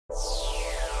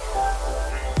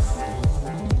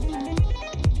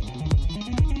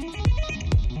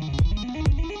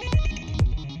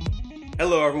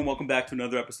Hello, everyone. Welcome back to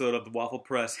another episode of the Waffle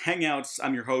Press Hangouts.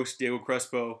 I'm your host, Diego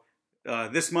Crespo.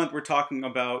 This month, we're talking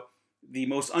about the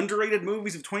most underrated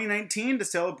movies of 2019 to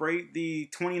celebrate the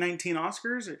 2019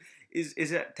 Oscars. Is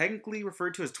that technically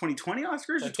referred to as 2020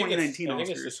 Oscars or 2019 Oscars? I think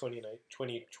it's the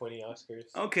 2020 Oscars.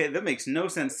 Okay, that makes no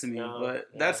sense to me, but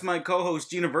that's my co-host,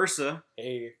 Gina Versa.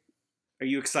 Hey. Are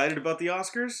you excited about the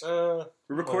Oscars?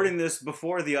 We're recording this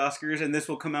before the Oscars, and this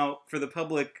will come out for the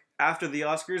public after the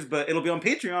Oscars, but it'll be on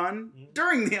Patreon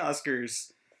during the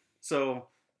Oscars. So,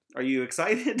 are you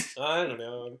excited? I don't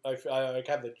know. I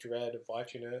have the dread of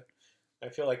watching it. I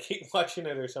feel like keep watching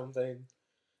it or something.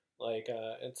 Like,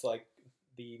 it's like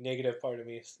the negative part of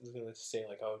me is going to say,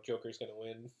 like, oh, Joker's going to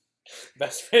win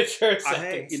Best Picture.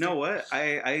 You know what?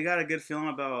 I got a good feeling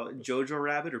about Jojo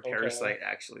Rabbit or Parasite,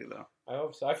 actually, though. I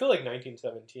hope so. I feel like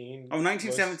 1917. Oh,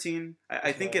 1917.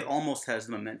 I think it almost has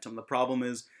the momentum. The problem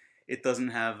is it doesn't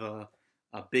have a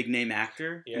big name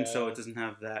actor, and so it doesn't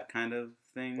have that kind of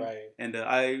thing. Right. And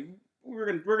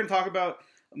we're gonna talk about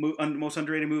most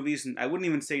underrated movies, and I wouldn't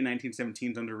even say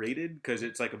 1917 is underrated because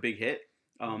it's like a big hit.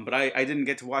 But I didn't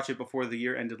get to watch it before the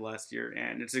year ended last year,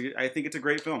 and I think it's a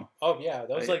great film. Oh yeah,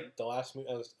 that was like the last movie.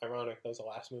 That was ironic. That was the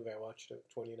last movie I watched of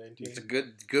 2019. It's a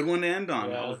good one to end on.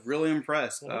 Yeah. I was really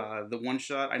impressed. Mm-hmm. The one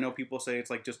shot, I know people say it's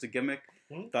like just a gimmick.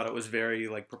 Mm-hmm. Thought it was very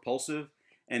like propulsive,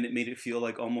 and it made it feel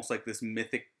like almost like this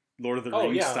mythic Lord of the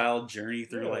Rings style journey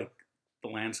through like the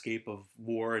landscape of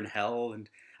war and hell. And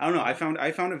I don't know. I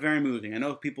found it very moving. I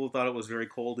know people thought it was very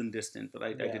cold and distant, but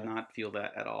I did not feel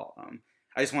that at all.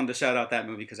 I just wanted to shout out that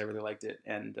movie because I really liked it.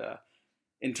 And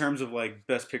in terms of like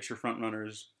Best Picture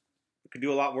frontrunners, it could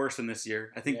do a lot worse than this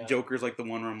year. I think Joker's like the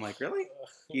one where I'm like, really?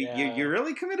 You're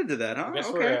really committed to that, huh? I guess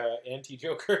we're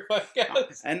anti-Joker, I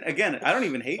guess. And again, I don't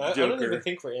even hate Joker. I don't even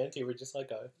think we're anti. We're just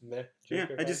like a meh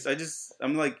Joker. Yeah,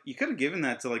 I'm like, you could have given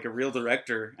that to like a real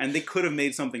director, and they could have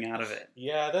made something out of it.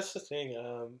 Yeah, that's the thing.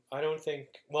 I don't think.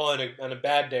 Well, on a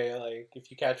bad day, like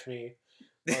if you catch me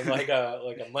on like a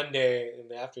Monday in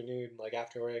the afternoon, like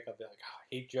after work, I'll be like, oh, I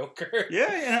hate Joker.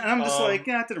 Yeah, and I'm just like,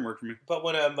 it didn't work for me. But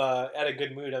when I'm at a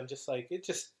good mood, I'm just like, it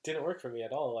just didn't work for me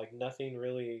at all. Like nothing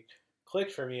really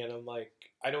clicked for me, and I'm like,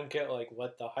 I don't get like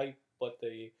what the hype, what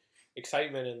the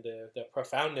excitement and the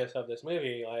profoundness of this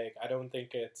movie. Like, I don't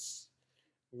think it's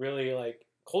really like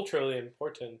culturally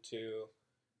important to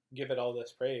give it all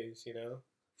this praise. You know,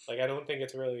 like I don't think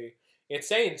it's really. It's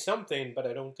saying something, but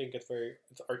I don't think it's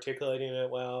articulating it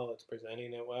well. It's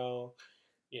presenting it well.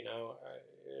 You know,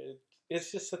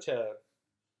 it's just such a.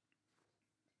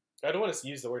 I don't want to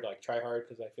use the word like try hard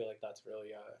because I feel like that's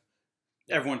really.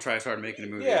 Everyone tries hard making a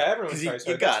movie. Yeah, everyone tries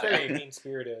hard. That's very mean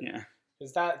spirited. Yeah,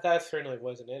 because that certainly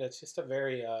wasn't it. It's just a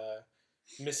very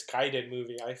misguided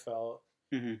movie. I felt,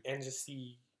 and just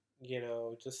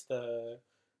just the.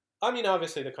 I mean,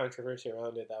 obviously the controversy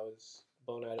around it that was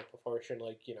blown out of proportion.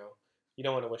 Like you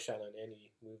don't want to wish that on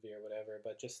any movie or whatever,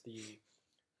 but just the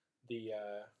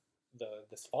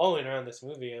following around this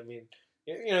movie. I mean,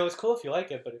 it's cool if you like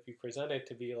it, but if you present it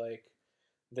to be like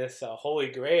this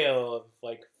holy grail of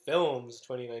like films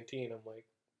 2019, I'm like,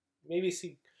 maybe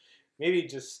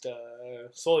just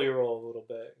slowly roll a little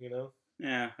bit,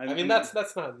 Yeah, I mean that's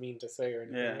not mean to say or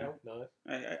anything. Yeah. I hope not.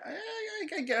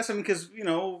 I guess because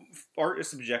art is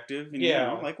subjective.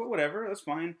 And, like whatever, that's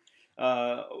fine.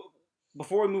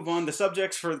 Before we move on, the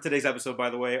subjects for today's episode, by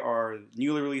the way, are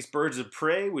newly released Birds of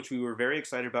Prey, which we were very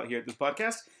excited about here at this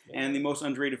podcast, and the most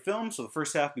underrated films. So the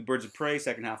first half will be Birds of Prey,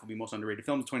 second half will be most underrated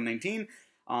films of 2019.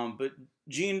 But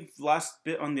Gene, last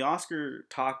bit on the Oscar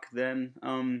talk then,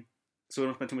 so we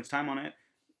don't spend too much time on it.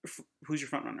 Who's your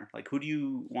front runner? Like, who do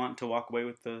you want to walk away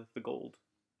with the gold?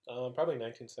 Probably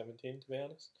 1917, to be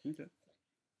honest. Okay.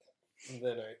 And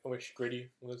then I wish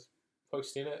Gritty was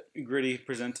hosting it. Gritty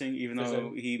presenting, even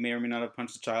though he may or may not have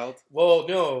punched a child. Well,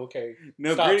 no, okay.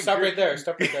 No, Stop right there.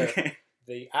 Okay.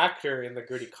 The actor in the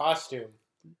Gritty costume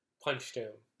punched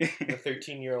him. The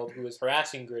 13-year-old who was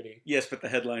harassing Gritty. Yes, but the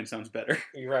headline sounds better.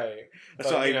 You're right.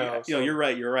 So you're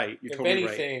right. You're totally right. If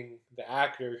anything, the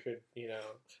actor should,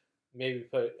 maybe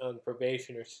put on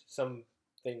probation or something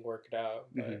worked out.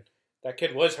 But that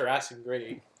kid was harassing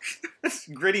Gritty.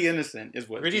 Gritty innocent is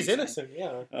what. Gritty's innocent,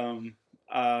 yeah.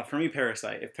 For me,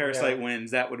 Parasite. If Parasite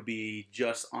wins, that would be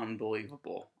just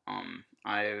unbelievable.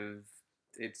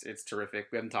 It's terrific.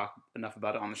 We haven't talked enough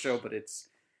about it on the show, but it's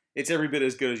every bit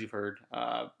as good as you've heard.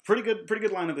 Pretty good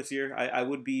lineup this year. I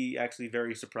would be actually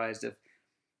very surprised if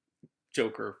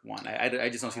Joker won. I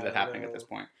just don't see that happening at this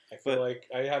point. I feel like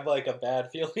I have like a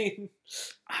bad feeling.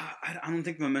 I don't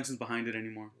think the momentum's behind it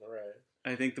anymore. Right.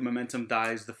 I think the momentum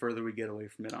dies the further we get away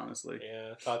from it, honestly.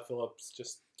 Yeah, Todd Phillips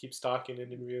just keeps talking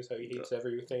in interviews how he hates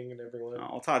everything and everyone.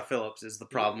 Todd Phillips is the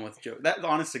problem with Joe. That,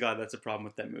 honest to God, that's a problem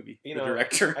with that movie. The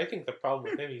director. I think the problem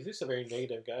with him, he's just a very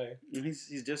negative guy.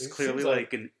 He's just clearly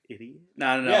like an idiot.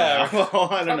 No. Yeah, well,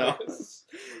 I don't know.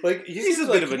 Like he's a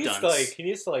bit of a dunce. He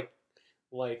needs to like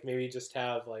maybe just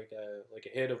have like a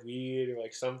hit of weed or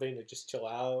like something to just chill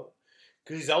out.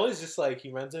 Because he's always just like,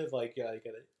 he runs with like an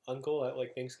uncle at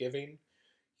like Thanksgiving.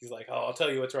 He's like, oh, I'll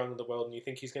tell you what's wrong with the world, and you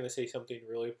think he's gonna say something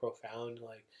really profound,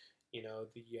 like, you're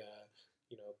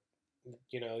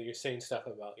saying stuff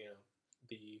about,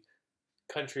 the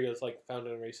country is like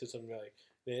founded on racism. Like,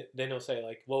 then he'll say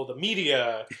like, well, the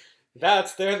media,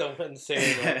 they're the ones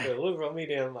saying like the liberal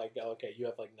media. I'm like, oh, okay, you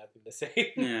have like nothing to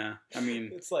say. Yeah, I mean,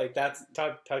 it's like that's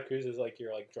Todd Cruz is like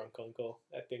your like drunk uncle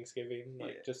at Thanksgiving.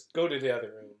 Like, just go to the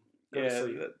other room.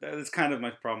 That's kind of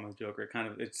my problem with Joker.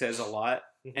 It says a lot,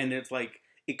 and it's like,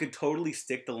 it could totally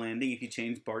stick the landing if you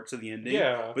change parts of the ending.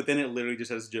 Yeah. But then it literally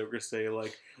just has Joker say,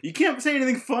 like, you can't say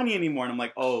anything funny anymore. And I'm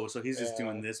like, oh, so he's just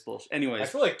doing this bullshit. Anyways. I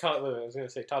feel like Todd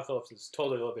Phillips is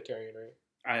totally libertarian, right?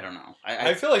 I don't know.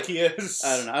 I feel like he is.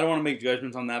 I don't know. I don't want to make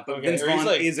judgments on that. But Vince Vaughn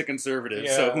is a conservative,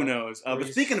 so who knows. But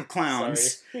speaking of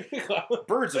clowns,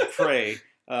 Birds of Prey,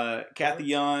 Kathy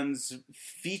Yon's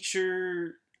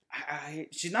feature...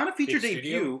 she's not a feature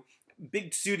debut.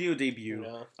 Big studio debut,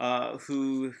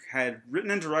 who had written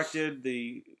and directed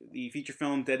the feature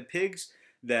film Dead Pigs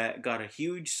that got a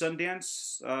huge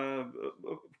Sundance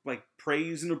like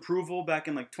praise and approval back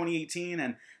in like 2018,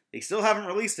 and they still haven't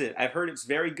released it. I've heard it's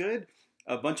very good.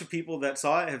 A bunch of people that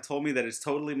saw it have told me that it's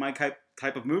totally my type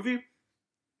of movie.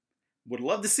 Would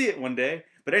love to see it one day.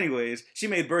 But anyways, she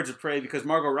made Birds of Prey because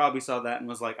Margot Robbie saw that and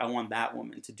was like, I want that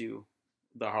woman to do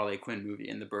the Harley Quinn movie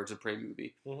and the Birds of Prey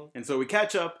movie. Mm-hmm. And so we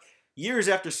catch up years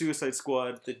after Suicide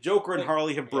Squad. The Joker and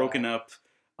Harley have broken up.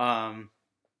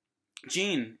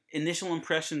 Gene, initial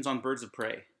impressions on Birds of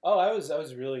Prey? Oh, I was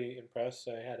really impressed.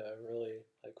 I had a really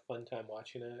fun time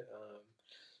watching it.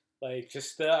 I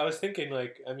was thinking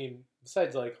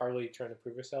besides Harley trying to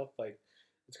prove herself,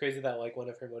 it's crazy that one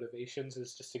of her motivations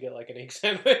is just to get an egg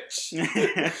sandwich.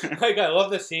 I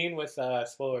love the scene with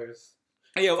spoilers.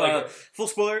 Yeah, full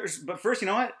spoilers. But first, you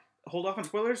know what? Hold off on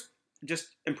spoilers. Just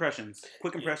impressions.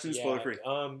 Quick impressions, spoiler free.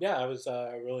 I was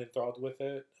really enthralled with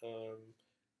it.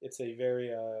 It's a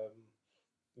very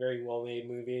very well made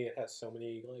movie. It has so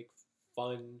many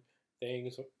fun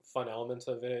things, fun elements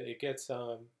of it. It gets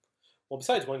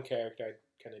besides one character I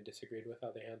kind of disagreed with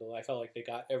how they handled it. I felt like they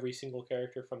got every single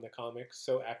character from the comics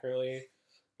so accurately.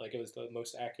 It was the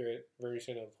most accurate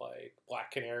version of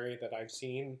Black Canary that I've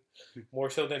seen,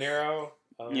 more so than Arrow.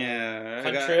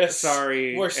 Huntress.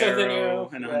 More so Arrow than Arrow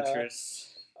and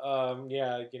Huntress.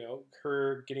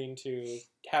 Her getting to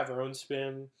have her own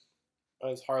spin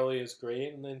as Harley is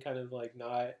great, and then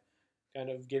not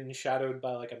getting shadowed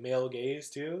by a male gaze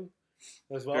too,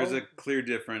 as well. There's a clear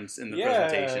difference in the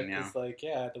presentation. Yeah, it's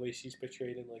the way she's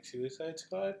portrayed in Suicide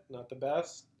Squad, not the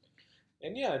best.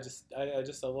 And I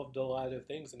loved a lot of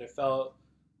things, and it felt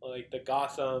like the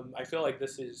Gotham. I feel like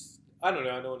this is, I don't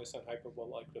want to sound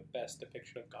hyperbole, the best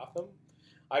depiction of Gotham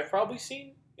I've probably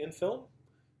seen in film,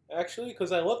 actually,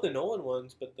 because I love the Nolan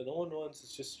ones, but the Nolan ones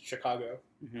is just Chicago.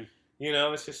 Mm-hmm.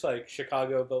 It's just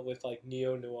Chicago, but with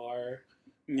neo-noir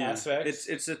aspects.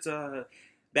 It's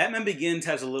Batman Begins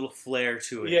has a little flair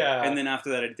to it. Yeah. And then after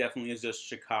that, it definitely is just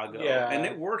Chicago. Yeah. And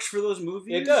it works for those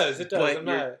movies. It does.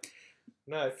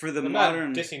 For the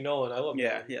modern dissing Nolan, I love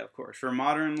Nolan. Yeah, of course. For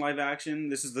modern live action,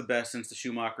 this is the best since the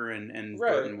Schumacher and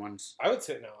Burton ones. I would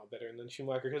say better than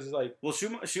Schumacher because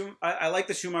I like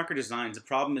the Schumacher designs. The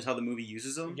problem is how the movie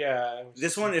uses them. Yeah.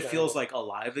 This one it feels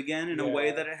alive again in a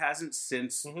way that it hasn't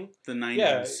since the 90s.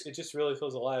 Yeah, it just really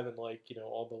feels alive and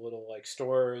all the little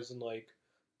stores and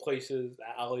places,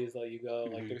 alleys that you go.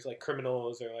 Mm-hmm. There's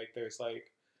criminals or there's a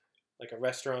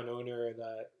restaurant owner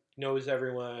that knows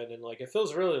everyone and it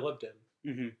feels really lived in.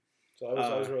 Mm-hmm. So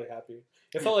I was really happy.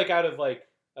 It felt out of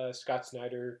a Scott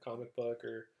Snyder comic book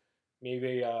or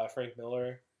maybe Frank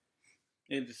Miller.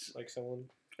 It's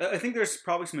someone. I think there's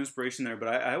probably some inspiration there, but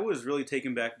I was really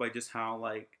taken back by just how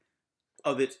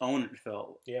of its own it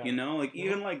felt. Yeah.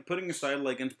 Even putting aside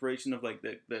inspiration of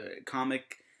the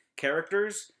comic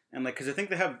characters and because I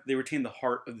think they retain the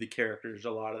heart of the characters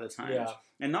a lot of the times. Yeah.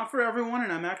 And not for everyone,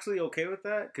 and I'm actually okay with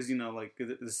that because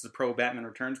this is a pro Batman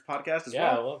Returns podcast as well.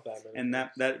 Yeah, I love Batman. And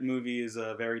that movie is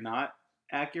very not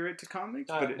accurate to comics,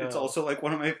 but it's also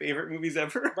one of my favorite movies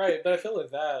ever. Right, but I feel that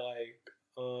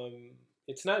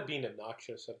it's not being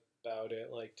obnoxious about it.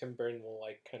 Like Tim Burton will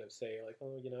like kind of say like,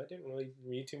 oh, I didn't really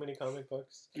read too many comic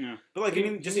books. Yeah, but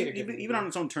like just even on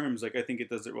its own terms, like I think it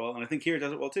does it well, and I think here it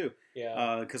does it well too.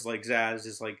 Yeah, because like Zaz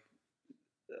is like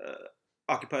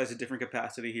occupies a different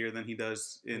capacity here than he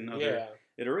does in other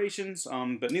iterations.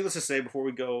 But needless to say, before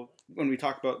we go, when we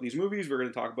talk about these movies, we're going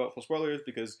to talk about full spoilers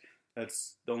because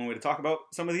that's the only way to talk about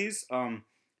some of these.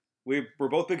 We're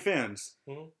both big fans.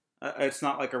 Mm-hmm. It's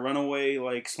not like a runaway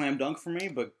like slam dunk for me,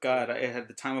 but God, I had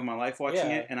the time of my life watching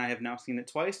it, and I have now seen it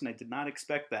twice, and I did not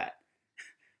expect that.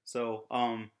 So,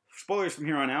 spoilers from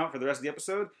here on out for the rest of the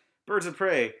episode. Birds of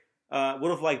Prey. Would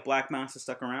have liked Black Mass to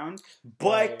stuck around,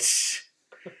 but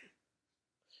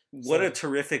what a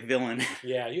terrific villain!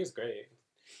 Yeah, he was great.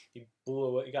 He blew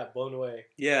away. He got blown away.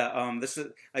 Yeah.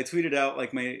 I tweeted out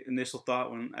like my initial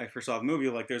thought when I first saw the movie.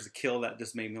 Like, there's a kill that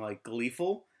just made me like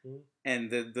gleeful. Mm-hmm.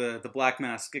 And the Black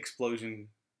Mask explosion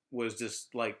was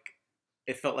just like,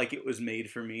 it felt like it was made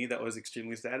for me. That was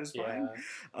extremely satisfying.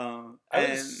 Yeah.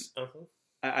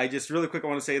 I just really quick I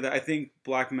want to say that I think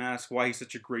Black Mask, why he's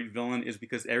such a great villain, is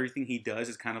because everything he does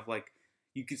is kind of like,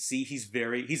 you can see he's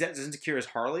as insecure as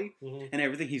Harley, and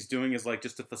everything he's doing is like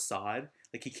just a facade.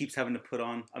 Like he keeps having to put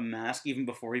on a mask even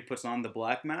before he puts on the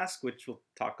Black Mask, which we'll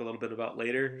talk a little bit about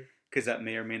later, because that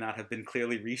may or may not have been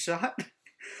clearly reshot.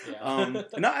 Yeah.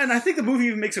 And I think the movie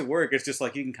even makes it work. It's just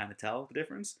like you can kind of tell the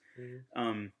difference.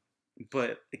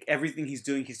 But like everything he's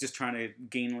doing, he's just trying to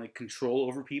gain like control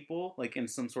over people, like in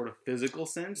some sort of physical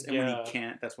sense. And when he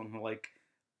can't, that's when he'll like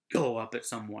go up at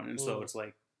someone. And so it's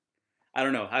like, I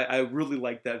don't know. I really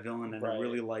liked that villain, and I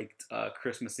really liked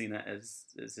Chris Messina as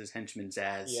his henchman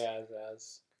Zaz. Yeah,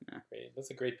 Zaz. Yeah. Great. That's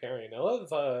a great pairing. I love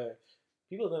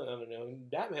people I don't know,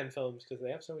 Batman films because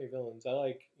they have so many villains. I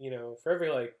like, for every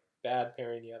like bad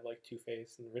pairing, you have like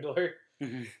Two-Face and Riddler.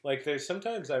 Like there's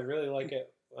sometimes I really like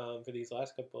it for these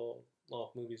last couple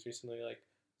movies recently, like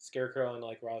Scarecrow and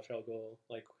like Ra's al Ghul.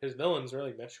 Like his villains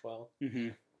really mesh well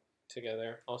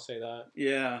together. I'll say that.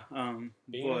 Yeah.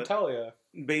 Bane and Talia.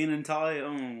 Bane and Talia.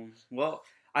 Oh, well,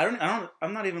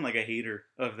 I'm not even like a hater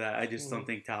of that. I just don't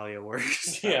think Talia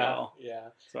works. Yeah.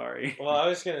 Sorry. Well, I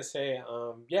was gonna say,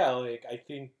 like I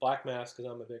think Black Mask,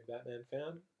 because I'm a big Batman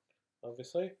fan,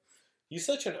 obviously. He's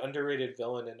such an underrated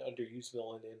villain and underused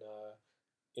villain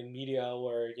in media,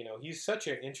 where he's such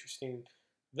an interesting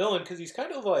villain because he's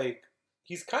kind of like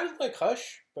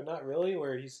Hush, but not really.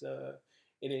 Where he's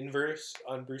an inverse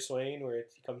on Bruce Wayne, where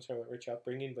he comes from a rich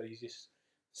upbringing, but he's just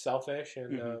selfish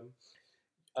and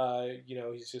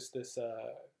he's just this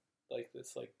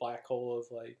black hole of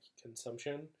like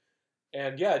consumption.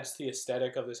 And yeah, just the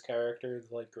aesthetic of his character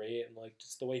is like great, and like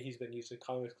just the way he's been used in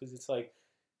comics, because it's like.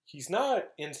 He's not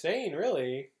insane,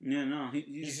 really. Yeah, no.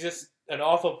 He's just an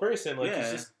awful person. Like,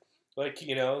 he's just, like,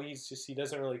 he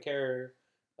doesn't really care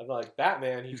about, like,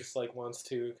 Batman. He just, like, wants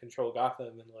to control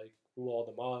Gotham and, like, rule all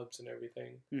the mobs and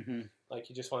everything. Like,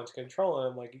 he just wants to control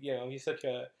him. Like, he's such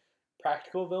a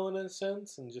practical villain in a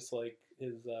sense, and just, like,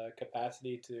 his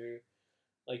capacity to,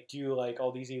 like, do, like,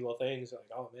 all these evil things. Like,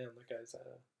 oh, man, that guy's son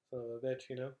of a bitch,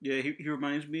 Yeah, he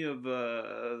reminds me of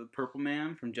the Purple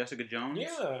Man from Jessica Jones.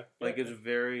 Yeah. Like, it's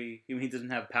very... he doesn't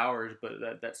have powers, but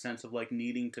that sense of, like,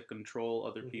 needing to control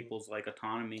other people's, like,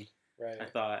 autonomy, I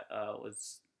thought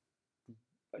was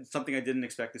something I didn't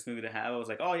expect this movie to have. I was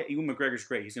like, oh, yeah, Ewan McGregor's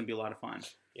great. He's going to be a lot of fun.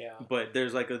 Yeah. But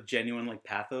there's, like, a genuine, like,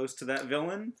 pathos to that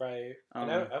villain. Right.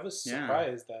 And I was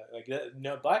surprised that,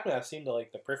 like, Black Mask seemed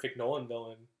like the perfect Nolan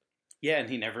villain. Yeah, and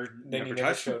he never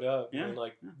showed up. Yeah. And,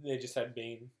 like, they just had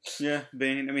Bane. Yeah,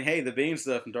 Bane. I mean, hey, the Bane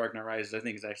stuff in Dark Knight Rises, I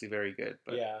think, is actually very good.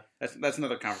 But that's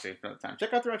another conversation for another time.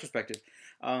 Check out the retrospective.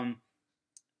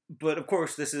 But, of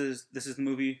course, this is the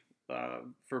movie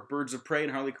for Birds of Prey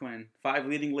and Harley Quinn. 5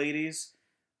 leading ladies.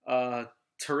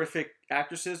 Terrific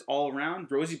actresses all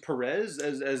around. Rosie Perez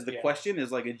as the Question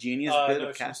is like a genius bit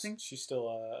of casting. She's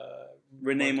still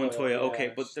Renee Montoya.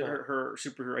 Okay, but her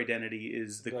superhero identity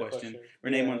is the question.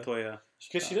 Renee Montoya.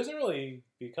 Because she doesn't really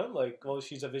become like, well,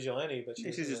 she's a vigilante, but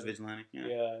she's just a vigilante.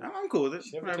 Yeah. I'm cool with it.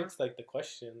 She never takes like the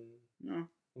question. No.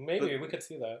 Maybe we could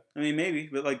see that. I mean, maybe,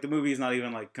 but like the movie is not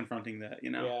even like confronting that,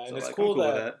 Yeah, so, and it's like, cool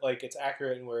that like it's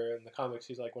accurate, and where in the comics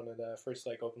she's like one of the first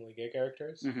like openly gay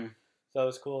characters. So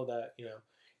it's cool that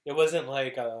it wasn't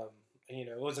like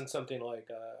it wasn't something like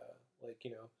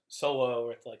Solo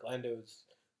with like Lando's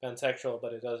pansexual,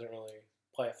 but it doesn't really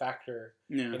play a factor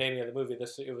in any of the movie.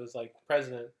 It was like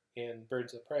present in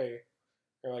Birds of Prey,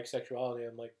 or like sexuality.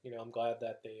 I'm like I'm glad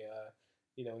that they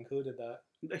included that.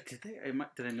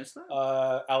 Did I miss that?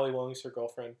 Ali Wong's her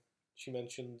girlfriend. She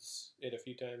mentions it a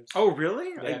few times. Oh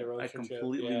really? I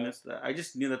completely missed that. I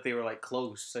just knew that they were like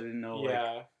close. I didn't know.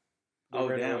 Yeah. Oh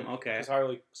damn! Okay. Because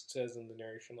Harley says in the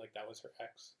narration like that was her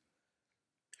ex.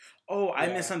 Oh, I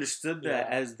misunderstood that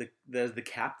as the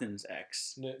captain's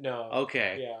ex. No.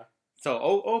 Okay. Yeah. So,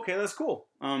 okay, that's cool.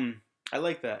 I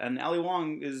like that. And Ali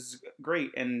Wong is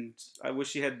great, and I wish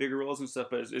she had bigger roles and stuff,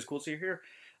 but it's cool to see her here.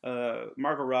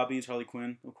 Margot Robbie's Harley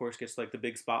Quinn, of course, gets like the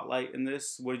big spotlight in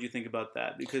this. What did you think about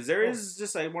that? Because there is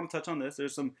just, I want to touch on this.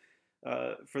 There's some,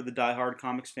 for the diehard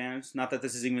comics fans, not that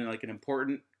this is even like an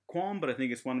important qualm, but I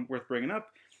think it's one worth bringing up,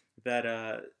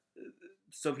 that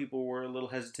some people were a little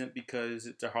hesitant because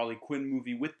it's a Harley Quinn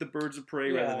movie with the Birds of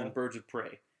Prey rather than Birds of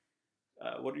Prey.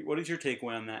 What is your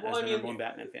takeaway on that as the number one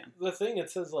Batman fan? The thing, it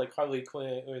says like Harley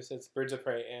Quinn, or it says Birds of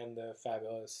Prey and the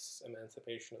Fabulous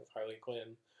Emancipation of Harley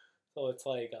Quinn. So it's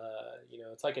like,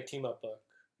 it's like a team up book,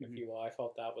 if you will. I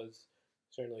felt that was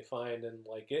certainly fine, and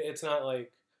like it's not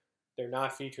like they're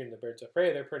not featuring the Birds of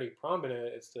Prey. They're pretty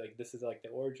prominent. It's like this is like the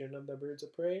origin of the Birds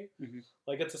of Prey.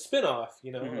 Like it's a spin-off,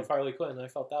 of Harley Quinn. I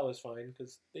felt that was fine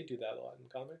because they do that a lot in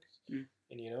comics, and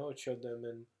it showed them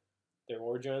in their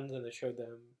origins, and they showed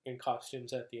them in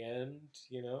costumes at the end.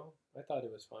 I thought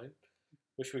it was fine.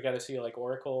 Wish we got to see like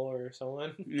Oracle or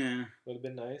someone. Yeah, would have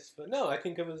been nice. But no, I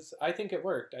think it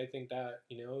worked. I think that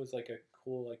it was like a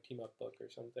cool like team up book or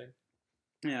something.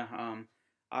 Yeah,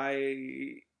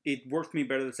 it worked for me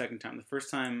better the second time. The first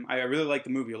time, I really liked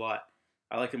the movie a lot.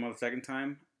 I liked it more the second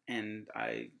time, and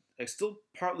I still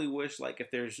partly wish like if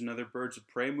there's another Birds of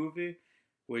Prey movie,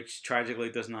 which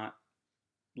tragically does not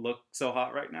look so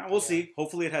hot right now. We'll see.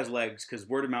 Hopefully it has legs because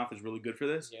word of mouth is really good for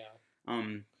this.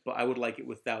 Yeah. But I would like it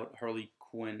without Harley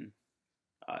Quinn,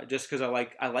 just because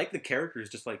I like the characters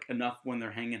just like enough when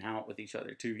they're hanging out with each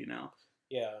other too.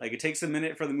 Yeah. Like it takes a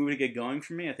minute for the movie to get going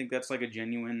for me. I think that's like a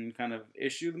genuine kind of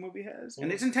issue the movie has, and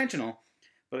it's intentional.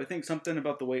 But I think something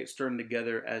about the way it's strung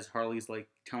together as Harley's like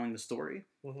telling the story,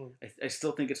 I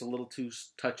still think it's a little too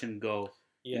touch and go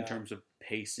in terms of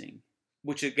pacing.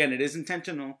 Which again, it is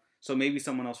intentional. So maybe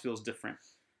someone else feels different.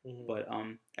 But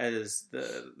as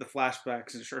the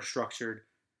flashbacks are structured,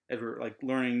 as we're like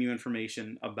learning new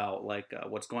information about like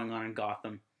what's going on in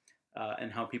Gotham,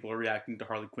 and how people are reacting to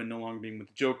Harley Quinn no longer being with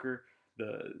the Joker,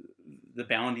 the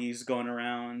bounties going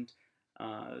around.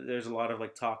 There's a lot of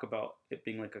like talk about it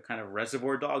being like a kind of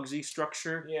Reservoir Dogs-y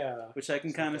structure. Yeah, which I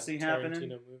can kind of see happening.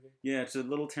 Movie. Yeah, it's a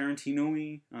little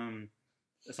Tarantino-y.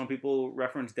 Some people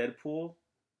reference Deadpool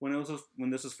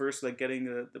when this was first like getting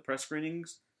the press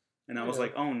screenings, and I was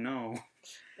like, oh no.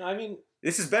 I mean,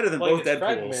 this is better than both Deadpools.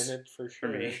 Fragmented for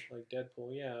sure. For me. Like Deadpool,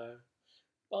 yeah.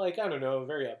 But like I don't know,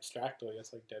 very abstract. I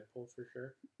guess like Deadpool for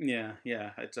sure. Yeah.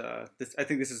 It's I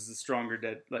think this is a stronger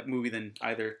movie than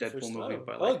either Deadpool movie.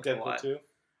 But I like Deadpool too.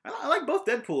 I like both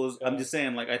Deadpools. Yeah. I'm just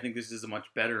saying, like I think this is a much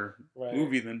better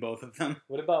movie than both of them.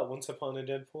 What about Once Upon a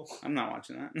Deadpool? I'm not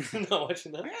watching that. I'm not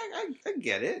watching that. I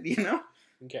get it,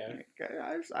 Okay.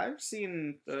 I've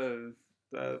seen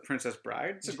Princess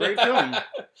Bride. It's a great film.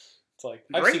 It's like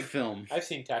great film. I've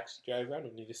seen Taxi Driver. I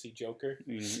don't need to see Joker.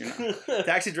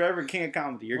 Taxi Driver and King of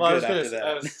Comedy. You're good after that.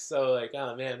 I was so like,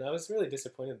 oh man, I was really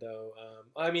disappointed though.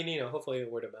 I mean, hopefully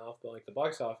word of mouth, but like the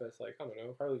box office, like I don't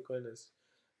know, Harley Quinn is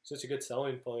such a good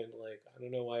selling point. Like I don't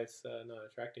know why it's not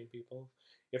attracting people.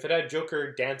 If it had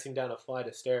Joker dancing down a flight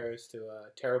of stairs to a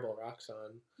terrible rock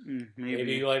song,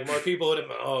 maybe like more people would have.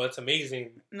 Oh, it's amazing.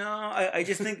 No, I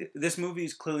just think this movie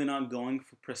is clearly not going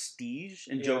for prestige,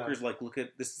 and Joker's like, look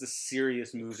at this is a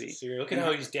serious movie. Look at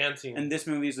how he's dancing. And this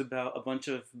movie is about a bunch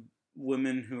of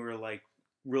women who are like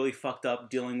really fucked up,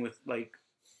 dealing with like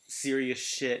serious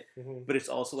shit, but it's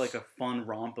also like a fun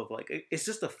romp of like it's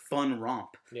just a fun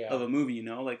romp of a movie,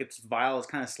 like it's vile, it's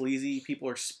kind of sleazy, people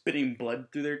are spitting blood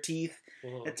through their teeth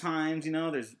at times,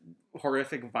 there's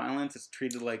horrific violence, it's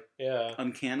treated like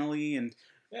uncannily, and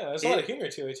there's a lot of humor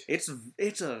to it.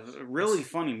 It's a really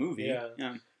funny movie.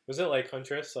 Yeah. Was it like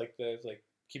Huntress, like the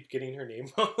keep getting her name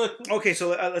wrong? Okay,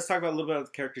 so let's talk about a little bit about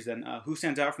the characters then. Who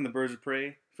stands out from the Birds of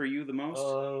Prey for you the most?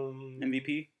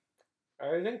 MVP?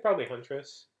 I think probably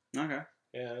Huntress. Okay.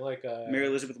 Yeah, I like Mary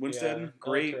Elizabeth Winstead,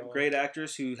 great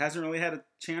actress who hasn't really had a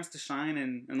chance to shine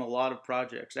in a lot of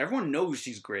projects. Everyone knows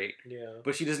she's great,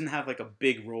 but she doesn't have like a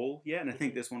big role yet, and I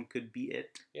think this one could be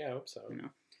it. Yeah, I hope so.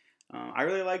 I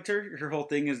really liked her. Her whole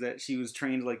thing is that she was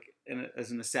trained like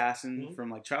as an assassin from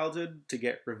like childhood to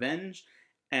get revenge,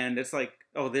 and it's like,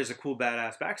 oh, there's a cool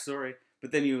badass backstory,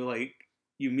 but then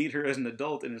you meet her as an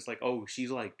adult, and it's like, oh, she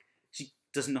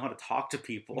doesn't know how to talk to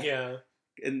people. Yeah.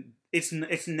 And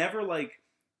it's never like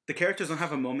the characters don't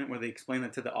have a moment where they explain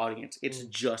that to the audience. It's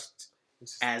just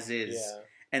as is. Yeah.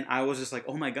 And I was just like,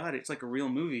 oh my god, it's like a real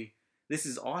movie. This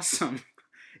is awesome.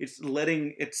 It's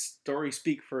letting its story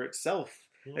speak for itself.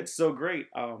 It's so great.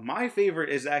 My favorite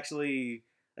is actually,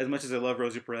 as much as I love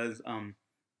Rosie Perez,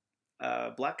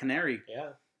 Black Canary. Yeah.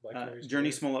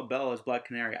 Journey Smollett Bell as Black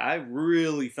Canary. I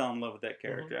really fell in love with that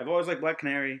character. I've always liked Black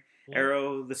Canary.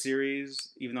 Arrow, the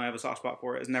series, even though I have a soft spot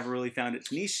for it, has never really found its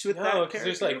niche with that character.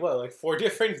 There's like 4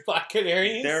 different Black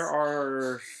Canaries? There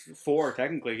are 4,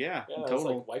 technically, yeah in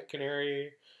total. Like White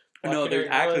Canary. No,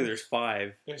 there's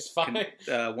 5. There's 5?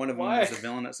 One of them was a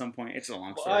villain at some point. It's a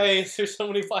long story. Why is there so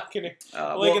many Black Canaries?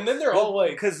 And then they're all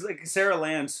like... Because Sarah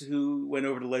Lance, who went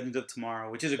over to Legends of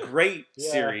Tomorrow, which is a great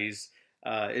series,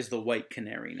 is the White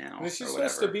Canary now. Is she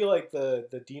supposed to be like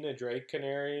the Dina Drake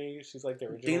Canary? She's like the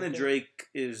original Dina Drake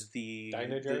is the...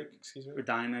 Dina Drake, excuse me? Or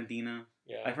Dina.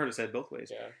 Yeah. I've heard it said both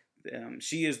ways. Yeah.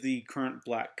 She is the current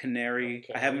Black Canary.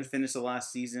 Okay. I haven't finished the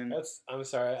last season. I'm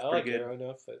sorry. I like Arrow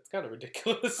enough, but it's kind of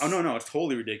ridiculous. Oh no, it's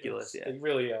totally ridiculous. It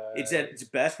really. It's at its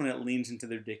best when it leans into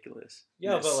the ridiculous.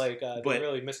 Yeah, but they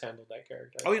really mishandled that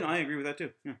character. Oh, I agree with that too.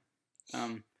 Yeah.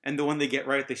 And the one they get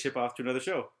right, they ship off to another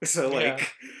show. So it's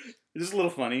just a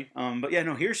little funny. But yeah,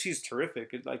 no, here she's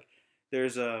terrific.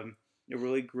 There's a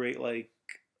really great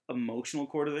emotional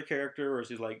core to the character, where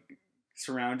she's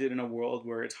surrounded in a world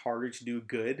where it's harder to do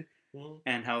good,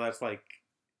 and how that's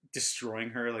destroying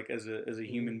her as a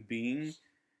human being,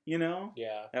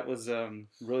 Yeah, that was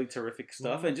really terrific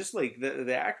stuff. And just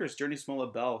the actress Journey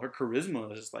Smollett Bell, her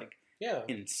charisma is just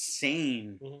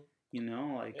insane.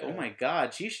 Oh my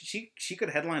god, she could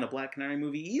headline a Black Canary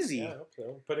movie easy. Yeah, I hope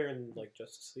so. Put her in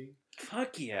Justice League.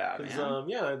 Fuck yeah,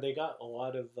 man. They got a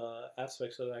lot of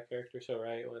aspects of that character. So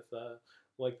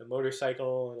with the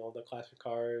motorcycle and all the classic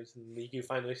cars, and you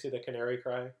finally see the canary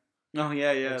cry. Oh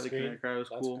yeah, the canary cry was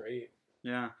cool. That's great.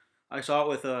 Yeah, I saw it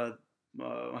with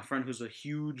my friend who's a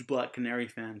huge Black Canary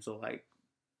fan. So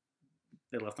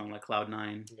they left on cloud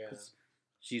 9. Yeah,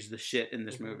 she's the shit in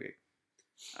this movie.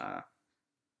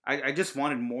 I just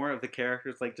wanted more of the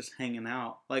characters just hanging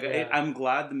out. I'm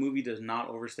glad the movie does not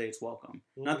overstay its welcome.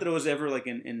 Not that it was ever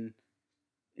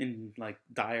in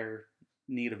dire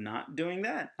need of not doing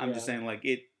that. I'm just saying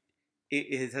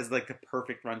it has the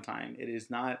perfect runtime. It is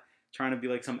not trying to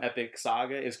be some epic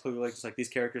saga. It's clearly just these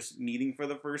characters meeting for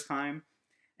the first time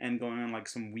and going on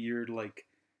some weird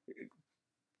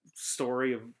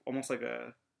story of almost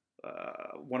a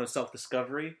one of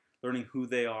self-discovery, learning who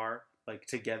they are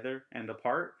together and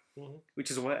apart, which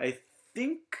is why I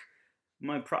think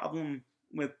my problem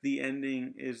with the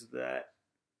ending is that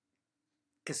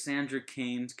Cassandra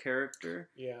Cain's character,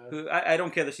 who I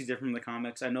don't care that she's different from the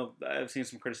comics. I know I've seen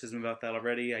some criticism about that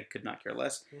already. I could not care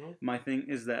less. My thing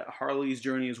is that Harley's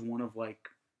journey is one of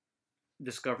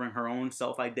discovering her own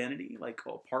self-identity,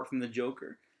 apart from the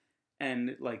Joker,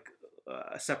 and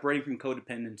separating from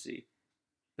codependency.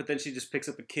 But then she just picks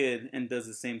up a kid and does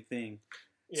the same thing.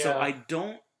 Yeah. So I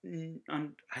don't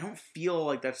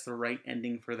feel that's the right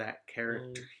ending for that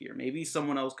character here. Maybe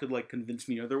someone else could convince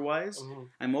me otherwise.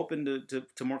 I'm open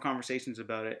to more conversations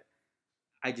about it.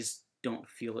 I just don't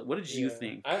feel it. What did you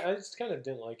think? I just kind of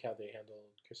didn't like how they handled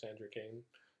Cassandra Cain,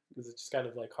 because it's just kind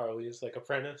of like Harley's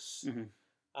apprentice.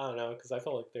 I don't know, because I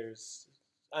feel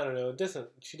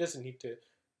she doesn't need to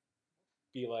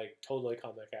be totally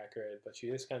comic accurate, but she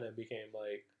just kind of became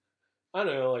I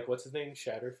don't know, what's his name?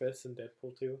 Shatterfist in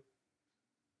Deadpool 2?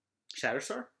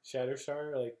 Shatterstar?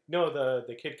 Shatterstar? No,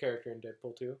 the kid character in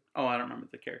Deadpool 2. Oh, I don't remember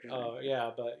the character. Oh,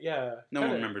 yeah, but yeah. No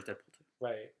one remembers Deadpool 2.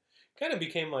 Right. Kind of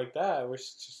became like that, where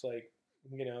it's just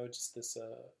just this,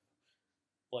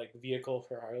 vehicle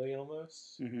for Harley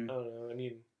almost. I don't know. I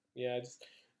mean, yeah,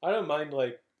 I don't mind,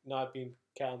 not being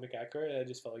comic accurate. I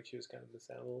just felt like she was kind of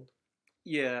mishandled.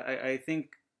 Yeah, I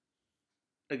think...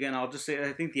 Again, I'll just say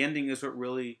I think the ending is what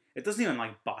really... It doesn't even,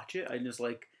 botch it. I just,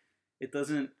 it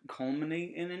doesn't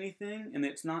culminate in anything, and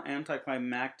it's not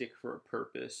anticlimactic for a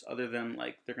purpose, other than,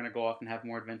 they're going to go off and have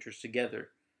more adventures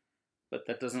together. But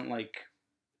that doesn't,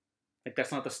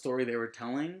 that's not the story they were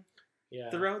telling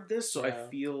throughout this, so I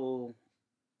feel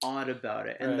odd about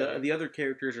it. And the other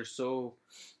characters are so...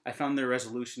 I found their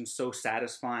resolution so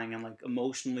satisfying and,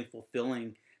 emotionally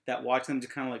fulfilling, that watching them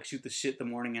just kind of shoot the shit the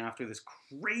morning after this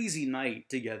crazy night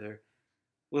together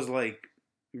was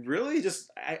really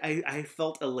just, I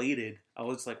felt elated. I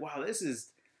was wow, this is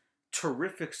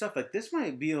terrific stuff. This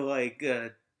might be I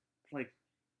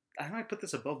might put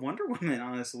this above Wonder Woman,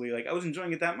 honestly. I was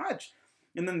enjoying it that much.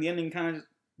 And then the ending kind of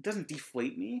doesn't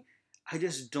deflate me. I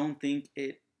just don't think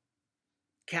it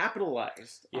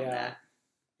capitalized on that.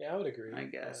 Yeah, I would agree. I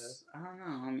guess. I don't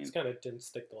know. I mean, it's kind of didn't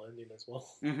stick the landing as well.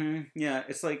 Yeah,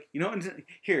 it's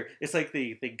here, it's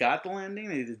they got the landing,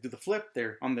 they do the flip,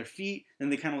 they're on their feet,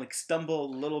 and they kind of stumble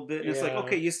a little bit, and it's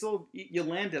okay, you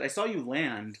landed. I saw you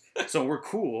land, so we're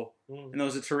cool. And that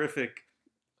was a terrific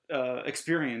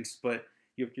experience, but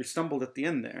you stumbled at the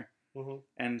end there.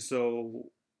 And so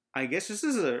I guess this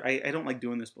is I don't like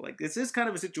doing this, but like this is kind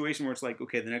of a situation where it's like,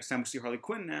 okay, the next time we see Harley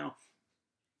Quinn now,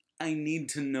 I need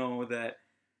to know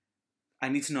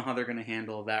how they're going to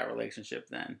handle that relationship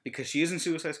then. Because she is in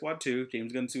Suicide Squad 2.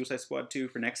 James Gunn's Suicide Squad 2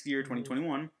 for next year,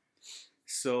 2021.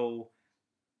 So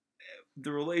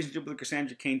the relationship with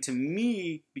Cassandra Cain, to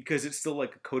me, because it's still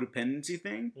like a codependency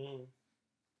thing,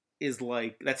 is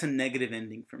like, that's a negative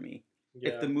ending for me. Yeah.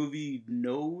 If the movie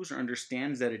knows or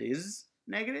understands that it is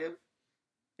negative,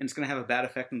 and it's going to have a bad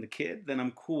effect on the kid, then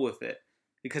I'm cool with it.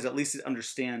 Because at least it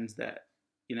understands that,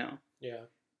 you know? Yeah.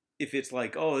 If it's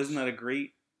like, oh, isn't that a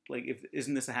great... Like,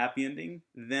 isn't this a happy ending?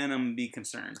 Then I'm gonna be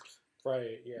concerned.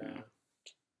 Right. Yeah.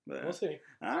 But, we'll see.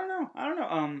 I don't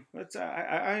know. But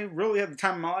I really had the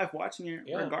time of my life watching it.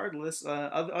 Yeah. Regardless,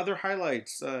 other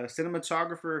highlights.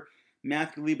 Cinematographer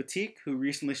Matthew Libatique, who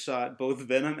recently shot both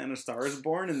Venom and A Star Is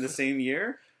Born in the same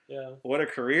year. Yeah. What a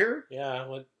career! Yeah.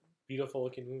 What beautiful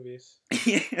looking movies.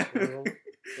 Yeah.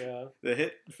 Yeah. The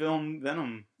hit film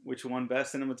Venom, which won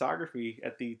Best Cinematography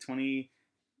at the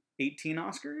 2018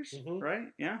 Oscars, right?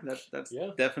 Yeah, that's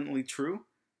definitely true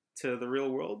to the real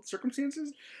world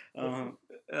circumstances.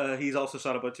 He's also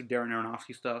shot a bunch of Darren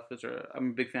Aronofsky stuff.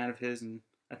 I'm a big fan of his, and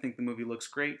I think the movie looks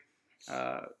great.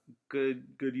 Good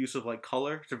use of like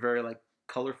color. It's a very like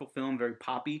colorful film, very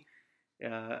poppy.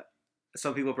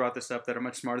 Some people brought this up that are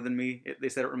much smarter than me. They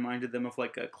said it reminded them of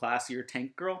like a classier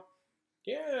Tank Girl.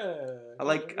 Yeah, I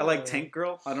like Tank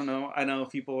Girl. I don't know. I know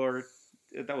people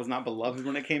that was not beloved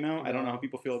when it came out. I don't know how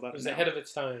people feel about it. It was ahead of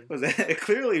its time.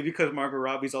 Clearly because Margot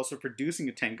Robbie's also producing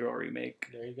a Tank Girl remake.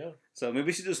 There you go. So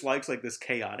maybe she just likes like this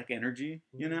chaotic energy,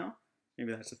 you know?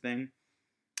 Maybe that's the thing.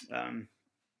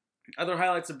 Other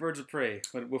highlights of Birds of Prey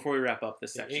before we wrap up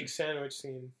this section. Egg sandwich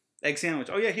scene. Egg sandwich.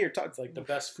 Oh yeah, here. Talk. It's like the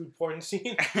best food porn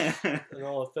scene in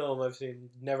all of film I've seen.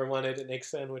 Never wanted an egg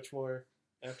sandwich more.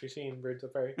 After seeing Birds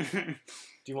of Prey. Do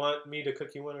you want me to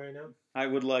cook you one right now? I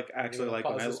would like one.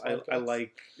 I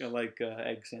like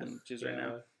egg sandwiches right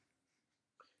now.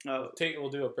 We'll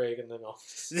do a break and then I'll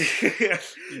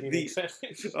egg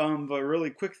sandwich. But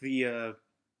really quick,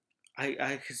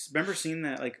 I remember seeing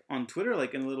that like on Twitter,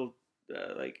 like in a little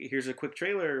like here's a quick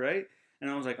trailer, right? And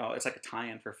I was like, oh, it's like a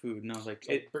tie-in for food, and I was like,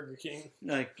 Burger King.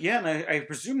 Like yeah, and I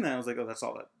presumed that I was like, oh, that's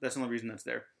the only reason that's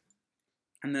there,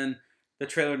 and then. The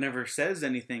trailer never says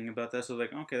anything about that, so I was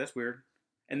like, okay, that's weird.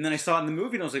 And then I saw it in the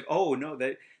movie, and I was like, oh, no,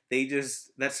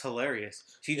 that's hilarious.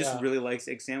 She just really likes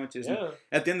egg sandwiches. Yeah. And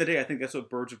at the end of the day, I think that's what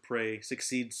Birds of Prey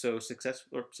succeeds so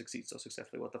successfully,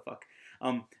 what the fuck?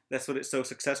 That's what it's so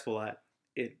successful at.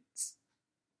 It's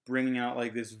bringing out,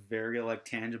 like, this very, like,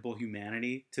 tangible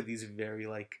humanity to these very,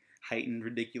 like, heightened,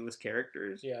 ridiculous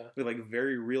characters. Yeah. With, like,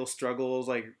 very real struggles,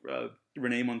 like,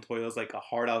 Renee Montoya's, like, a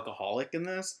hard alcoholic in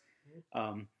this.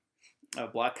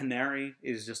 Black Canary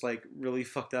is just like really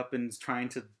fucked up and is trying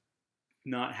to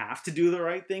not have to do the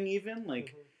right thing even.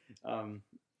 Like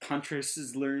Huntress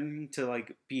is learning to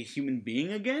like be a human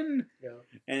being again. Yeah.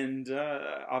 And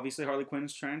obviously Harley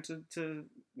Quinn's trying to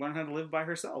learn how to live by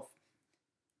herself.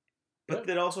 But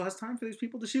it also has time for these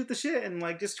people to shoot the shit and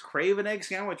like just crave an egg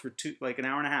sandwich for an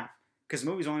hour and a half. Because the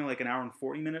movie's only like an hour and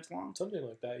 40 minutes long. Something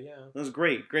like that, yeah. That was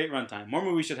great runtime. More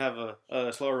movies should have a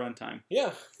slower runtime.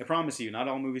 Yeah. I promise you, not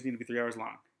all movies need to be 3 hours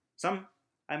long. Some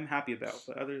I'm happy about,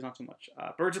 but others not so much.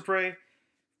 Birds of Prey,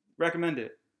 recommend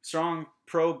it. Strong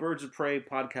pro Birds of Prey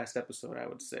podcast episode, I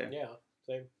would say. Yeah,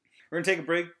 same. We're going to take a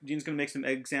break. Gene's going to make some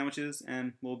egg sandwiches,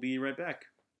 and we'll be right back.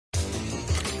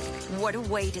 What a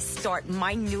way to start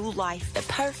my new life. The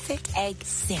perfect egg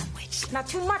sandwich. Not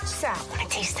too much, Sal. I want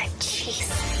to taste that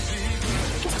cheese.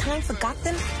 It's time for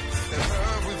Gotham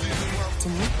to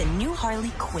meet the new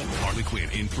Harley Quinn. Harley Quinn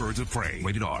in Birds of Prey.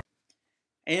 Rated R.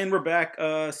 And we're back.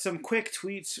 Some quick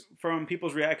tweets from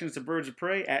people's reactions to Birds of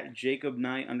Prey at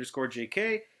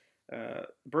JacobKnight_JK.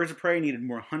 Birds of Prey needed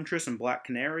more Huntress and Black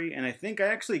Canary, and I think I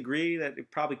actually agree that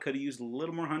it probably could have used a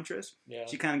little more Huntress. Yeah.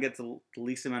 She kind of gets the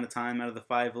least amount of time out of the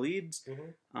 5 leads.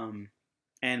 Mm-hmm.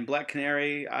 And Black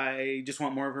Canary, I just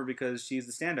want more of her because she's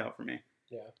the standout for me.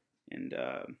 Yeah. And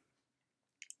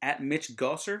at Mitch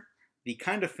Gosser, the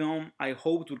kind of film I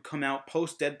hoped would come out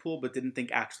post-Deadpool but didn't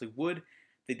think actually would.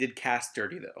 They did cast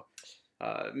dirty, though.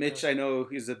 Mitch, I know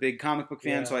he's a big comic book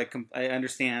fan, so I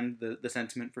understand the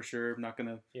sentiment for sure. I'm not going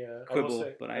to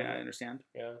quibble, but I understand.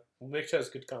 Yeah, Mitch has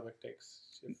good comic takes.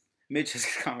 Mitch has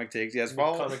good comic takes, yes.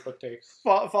 Comic book takes.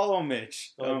 Follow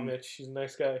Mitch. Mitch, he's a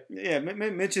nice guy. Yeah,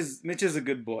 Mitch is a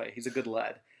good boy. He's a good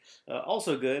lad.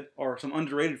 Also good are some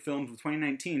underrated films of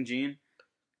 2019, Gene.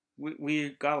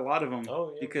 We got a lot of them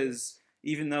because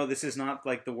even though this is not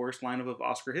like the worst lineup of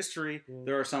Oscar history,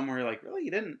 there are some where you're like, really, you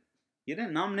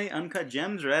didn't nominate Uncut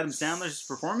Gems or Adam Sandler's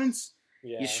performance?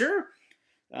 Yeah. You sure?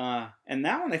 And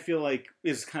that one I feel like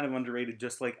is kind of underrated,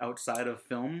 just like outside of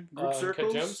film group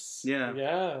circles. Gems? Yeah,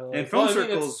 yeah. Like, in film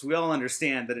circles, we all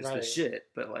understand that it's the shit,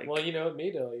 but like, well, it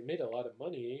made a lot of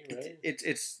money, right?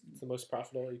 It's the most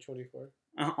profitable A24.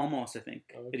 Almost, I think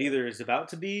okay. it either is about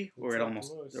to be, or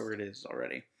or it is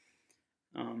already.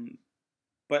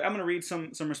 But I'm gonna read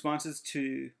some responses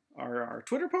to our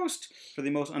Twitter post for the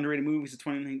most underrated movies of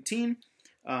 2019.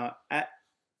 At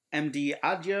MD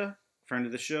Adja, friend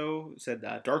of the show, said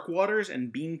Dark Waters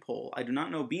and Beanpole. I do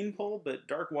not know Beanpole, but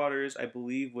Dark Waters, I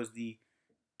believe, was the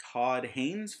Todd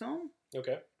Haynes film.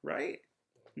 Okay. Right?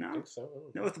 No? I think so.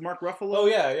 No, with Mark Ruffalo. Oh,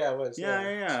 yeah, it was. Yeah.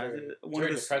 It's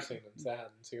very depressing and sad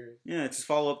and serious. Yeah, it's a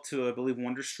follow-up to, I believe,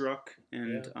 Wonderstruck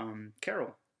and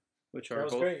Carol, which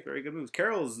Carol's are both great. very good movies.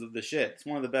 Carol's the shit. It's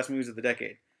one of the best movies of the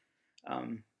decade. I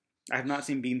have not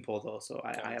seen Beanpole, though, so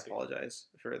I apologize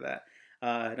for that.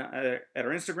 At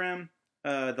our Instagram,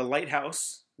 The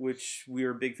Lighthouse, which we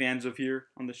are big fans of here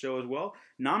on the show as well,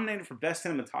 nominated for Best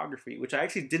Cinematography, which I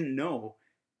actually didn't know,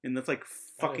 and that's like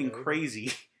fucking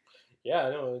crazy. Yeah, I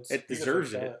know. It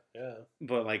deserves it. Yeah.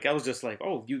 But like, I was just like,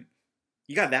 oh, you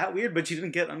got that weird, but you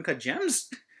didn't get Uncut Gems?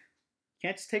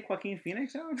 Can't just take Joaquin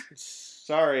Phoenix out?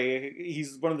 Sorry,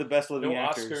 he's one of the best living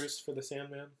actors. No Oscars for The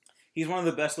Sandman. He's one of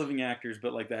the best living actors,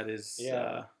 but like that is he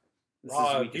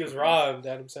was robbed,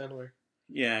 Adam Sandler.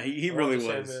 Yeah, he really was.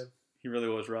 Sandman. He really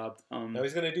was robbed. Now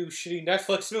he's gonna do shitty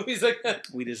Netflix movies like that.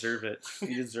 We deserve it.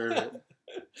 We deserve it.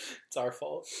 It's our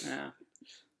fault. Yeah.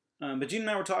 But Gene and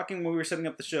I were talking when we were setting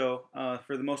up the show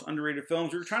for the most underrated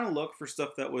films. We were trying to look for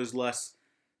stuff that was less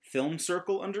film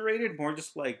circle underrated, more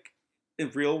just like in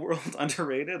real world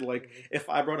underrated. Like if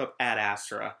I brought up Ad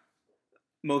Astra,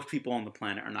 most people on the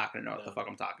planet are not going to know what the fuck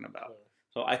I'm talking about. No.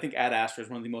 So I think Ad Astra is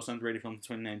one of the most underrated films of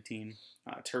 2019.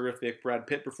 Terrific Brad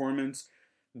Pitt performance.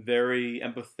 Very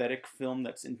empathetic film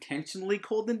that's intentionally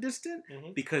cold and distant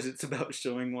because it's about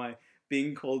showing why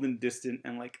being cold and distant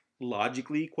and like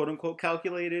logically quote unquote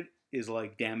calculated is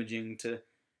like damaging to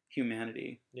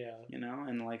humanity. Yeah. You know,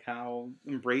 and like how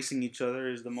embracing each other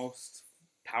is the most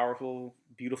powerful,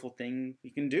 beautiful thing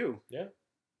you can do. Yeah.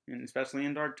 And especially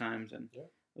in dark times. And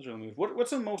those are the movies.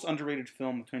 What's the most underrated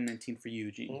film of 2019 for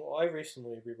you, Gene? Well, I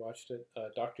recently rewatched it,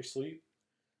 Dr. Sleep.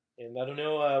 And I don't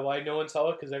know why no one saw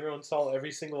it, because everyone saw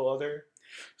every single other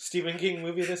Stephen King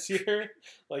movie this year.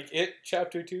 Like It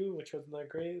Chapter 2, which wasn't that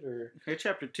great. Or It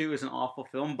Chapter 2 is an awful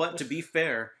film, but to be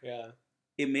fair,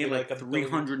 it made like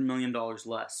 $300 million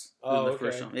less than the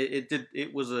first film.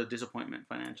 It was a disappointment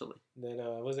financially. Then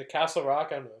was it Castle Rock?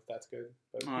 I don't know if that's good.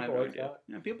 But people like that.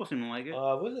 Yeah, people seem to like it.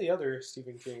 What was the other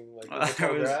Stephen King? Like The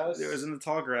Tall Grass? There was In the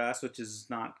Tall Grass, which is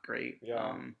not great.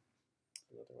 Yeah.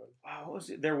 Another one. What was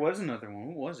it? There was another one.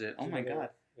 What was it? Oh my god.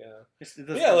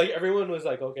 Yeah. Like everyone was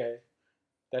like, okay,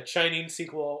 that Shining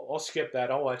sequel, I'll skip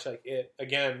that. I'll watch like It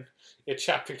again. It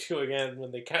Chapter 2 again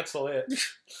when they cancel it.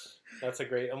 That's a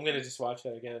great. I'm gonna just watch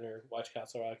that again or watch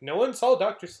Castle Rock. No one saw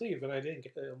Dr. Sleep and I didn't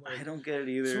get it. I don't get it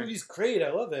either. This movie's great.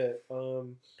 I love it.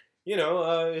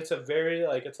 It's a very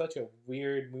it's such a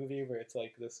weird movie where it's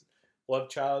like this love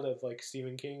child of like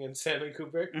Stephen King and Stanley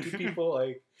Kubrick. Two people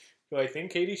who I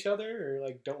think hate each other or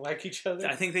like don't like each other.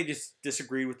 I think they just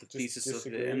disagreed with the thesis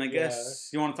of it. And I guess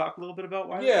you want to talk a little bit about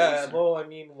why? Yeah, well, I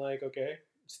mean, okay,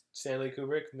 Stanley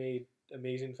Kubrick made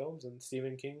amazing films and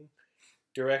Stephen King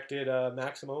directed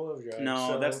Maximum Overdrive.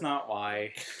 No, that's not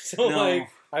why.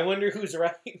 I wonder who's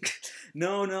right.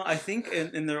 No, I think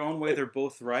in their own way they're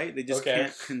both right. They just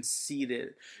can't concede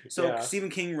it. So Stephen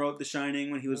King wrote The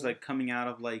Shining when he was like coming out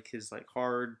of like his like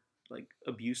hard like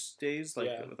abuse days, like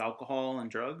with alcohol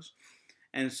and drugs.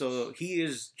 And so he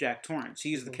is Jack Torrance.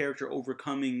 He's the character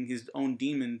overcoming his own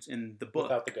demons in the book.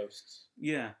 Without the ghosts.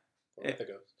 Yeah. With the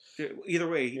ghosts. Either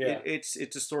way, it's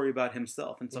a story about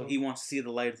himself. And so he wants to see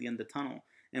the light at the end of the tunnel.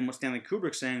 And what Stanley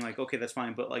Kubrick's saying, like, okay, that's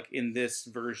fine. But like in this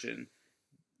version,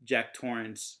 Jack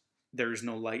Torrance, there's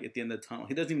no light at the end of the tunnel.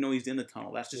 He doesn't even know he's in the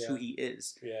tunnel. That's just who he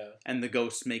is. Yeah. And the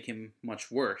ghosts make him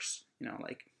much worse. You know,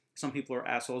 like some people are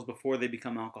assholes before they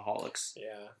become alcoholics.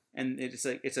 Yeah. And it's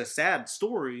a sad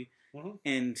story. Mm-hmm.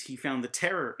 And he found the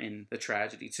terror in the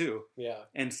tragedy too. Yeah.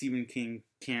 And Stephen King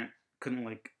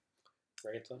couldn't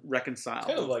reconcile. It's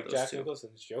kind of like Jack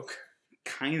Nicholson's Joker.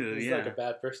 Kind of, He's like a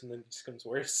bad person, then just becomes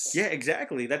worse. Yeah,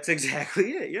 exactly. That's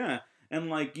exactly it. Yeah. And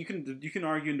like you can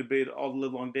argue and debate all the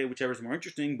live long day, whichever is more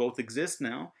interesting. Both exist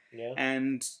now. Yeah.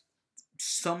 And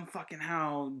some fucking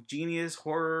how genius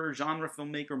horror genre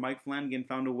filmmaker Mike Flanagan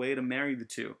found a way to marry the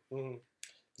two.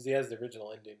 Because he has the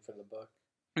original ending from the book,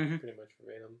 pretty much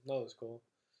verbatim. That was cool.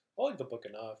 I like the book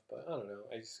enough, but I don't know.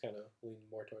 I just kind of lean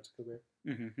more towards Kubrick.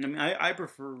 Mm-hmm. I mean, I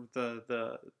prefer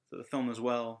the film as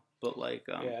well, but like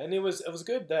yeah, and it was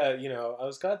good that I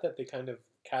was glad that they kind of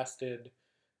recasted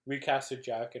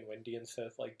Jack and Wendy instead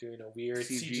of like doing a weird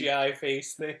CGI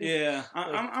face thing. Yeah,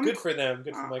 I'm good for them.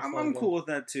 Good for Mike. I'm cool with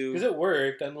that too because it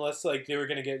worked. Unless like they were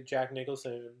gonna get Jack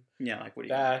Nicholson, like what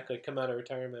back, like come out of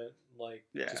retirement, like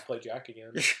just play Jack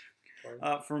again.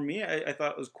 For me, I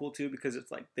thought it was cool too because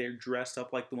it's like they're dressed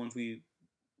up like the ones we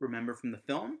remember from the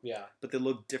film. Yeah. But they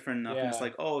look different enough, and it's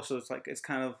like, so it's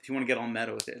kind of, if you want to get all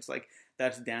meta with it, it's like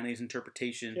that's Danny's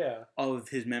interpretation of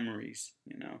his memories.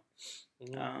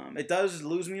 Mm-hmm. It does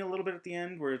lose me a little bit at the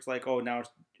end where it's like, now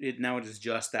it is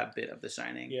just that bit of The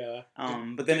Shining. Yeah.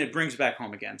 But then it brings back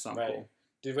home again, so I'm cool.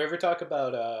 Did we ever talk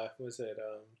about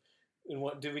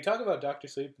did we talk about Dr.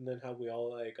 Sleep and then how we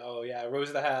all like,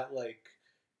 Rose the Hat, like,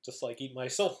 just like eat my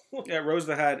soul? Yeah, Rose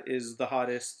the Hat is the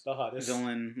hottest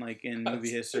villain like in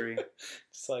movie history.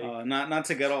 It's like not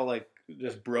to get all like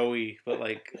just broy, but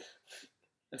like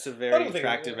it's a very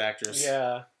attractive actress.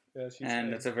 Yeah,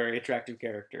 and it's a very attractive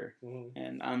character. Mm-hmm.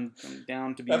 And I'm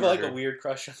down to be. I have like a weird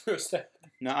crush on Rose the Hat.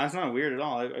 No, it's not weird at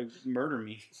all. I murder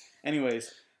me.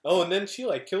 Anyways. Oh, and then she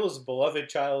like kills beloved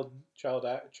child.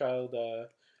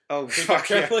 Oh, fuck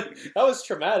yeah. That was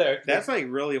traumatic. That's like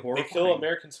really horrifying. They kill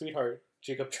American Sweetheart,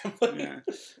 Jacob Tremblay. Yeah.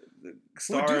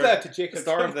 Who would do that to Jacob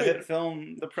Star Tremblay? of the hit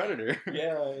film The Predator.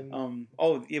 Yeah. And...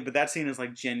 but that scene is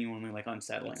like genuinely like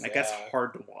unsettling. Like that's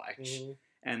hard to watch. Mm-hmm.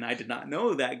 And I did not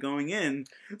know that going in.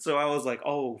 So I was like,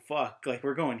 oh fuck, like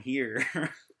we're going here.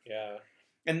 Yeah.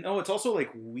 And it's also like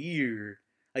weird.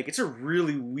 Like, it's a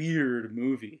really weird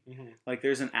movie. Mm-hmm. Like,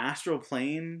 there's an astral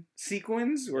plane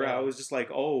sequence where I was just like,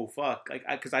 oh, fuck. Like,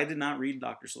 because I did not read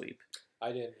Dr. Sleep.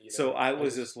 I didn't either. So I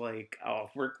was just like,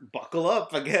 buckle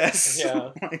up, I guess.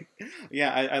 Yeah.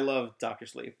 I love Dr.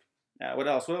 Sleep. What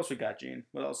else? What else we got, Gene?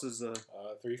 What else is...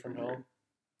 3 from Hell.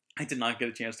 I did not get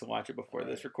a chance to watch it before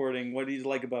this recording. What do you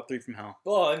like about 3 from Hell?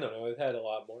 Well, I don't know. It had a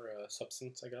lot more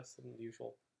substance, I guess, than the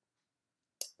usual.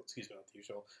 Excuse me, not the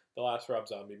usual. The last Rob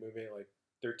Zombie movie, like,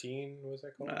 13, what was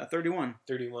that called? 31.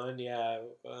 31, yeah.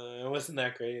 It wasn't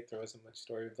that great. There wasn't much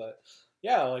story, but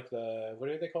yeah, like what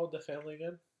are they called, the family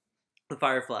again? The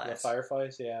Fireflies. The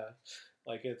Fireflies, yeah.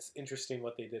 Like, it's interesting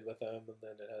what they did with them, and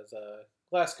then it has a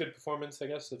last good performance, I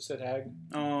guess, of Sid Haig.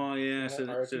 Oh, yeah, Sid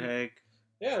Haig.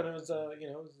 Yeah, and it was, it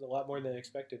was a lot more than I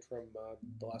expected from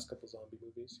the last couple zombie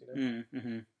movies,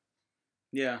 Mm-hmm.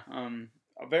 Yeah,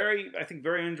 I think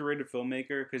very underrated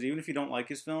filmmaker, because even if you don't like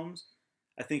his films,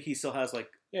 I think he still has like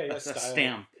a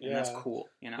stamp, and that's cool.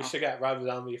 You should have got Rob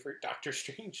Zombie for Doctor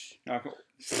Strange. Cool.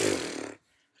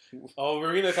 Oh,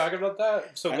 we're gonna talk about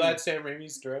that. So glad Sam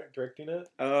Raimi's directing it.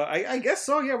 I guess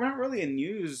so. Yeah, we're not really a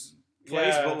news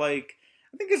place, but like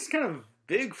I think it's kind of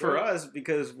big for us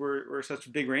because we're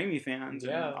such big Raimi fans,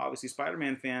 and obviously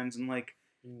Spider-Man fans, and like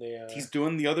he's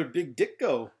doing the other big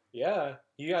Ditko. Yeah,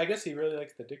 I guess he really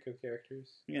likes the Ditko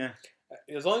characters. Yeah.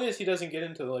 As long as he doesn't get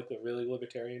into like the really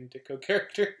libertarian Ditko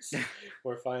characters,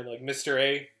 we're fine. Like Mr.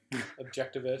 A,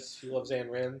 objectivist, he loves Ayn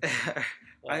Rand.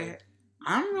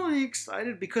 I'm really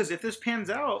excited because if this pans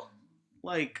out,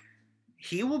 like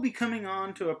he will be coming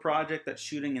on to a project that's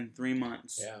shooting in 3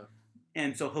 months. Yeah,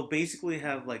 and so he'll basically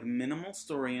have like minimal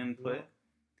story input,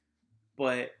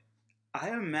 but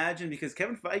I imagine because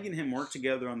Kevin Feige and him worked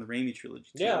together on the Raimi trilogy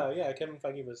too. Yeah. Kevin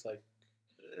Feige was like,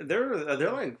 they're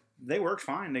like. They worked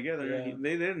fine together. Yeah.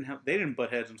 They didn't butt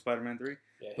heads on Spider-Man 3.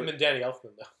 Yeah, him and Danny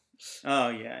Elfman though. Oh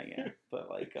yeah. But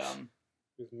like he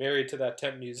was married to that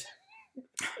temp music.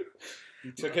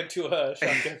 He took it to a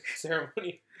shotgun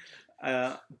ceremony.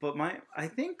 But I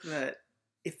think that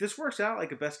if this works out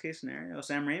like a best case scenario,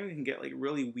 Sam Raimi can get like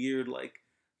really weird, like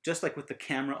just like with the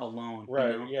camera alone.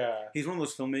 Right. You know? Yeah. He's one of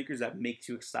those filmmakers that makes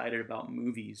you excited about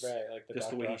movies. Right. Like just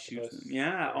Dr. the way Octopus. he shoots them.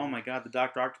 Yeah. Right. Oh my God, the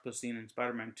Dr. Octopus scene in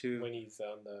Spider-Man 2. When he's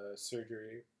on the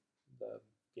surgery,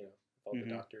 all the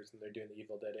doctors and they're doing the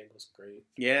Evil Dead angles, great.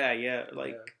 Yeah.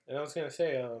 Like. Yeah. And I was gonna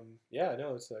say,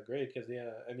 it's great because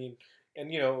I mean,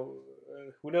 and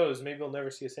who knows? Maybe we'll never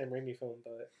see a Sam Raimi film,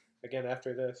 but again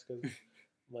after this, because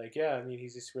I mean,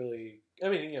 he's just really. I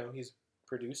mean, he's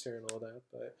producer and all that,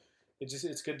 but.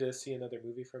 It's good to see another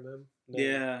movie from him.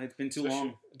 It's been too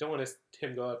long. I don't want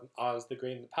him go out in Oz the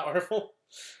Great and the Powerful.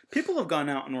 People have gone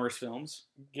out in worse films.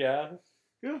 Yeah.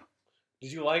 Yeah.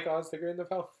 Did you like Oz the Great and the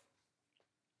Powerful?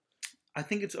 I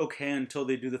think it's okay until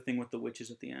they do the thing with the witches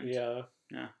at the end. Yeah.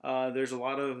 Yeah. There's a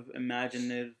lot of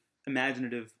imaginative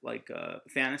like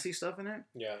fantasy stuff in it.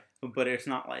 Yeah. But it's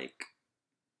not like,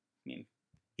 I mean,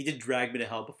 He did Drag Me to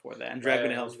Hell before that, and Drag Me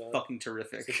to Hell is fucking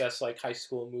terrific. It's the best like high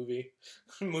school movie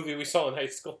we saw in high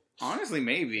school. Honestly,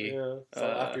 maybe. Yeah. So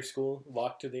after school,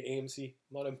 walk to the AMC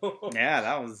Monomo. Yeah,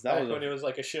 that was when it was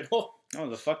like a shithole. That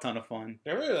was a fuck ton of fun.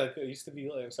 Remember, like it used to be.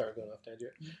 Like, I'm sorry, going off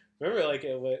tangent. Remember, like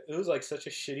it was like such a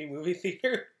shitty movie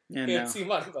theater. Yeah, AMC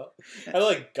Monomo. I had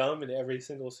like gum in every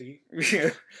single seat. Yeah.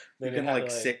 Then you can like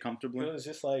sit comfortably. It was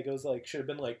just like should have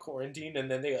been like quarantined,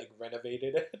 and then they like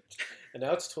renovated it, and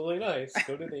now it's totally nice.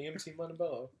 Go to the AMC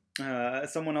Montebello.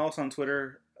 Someone else on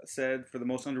Twitter said for the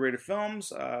most underrated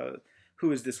films,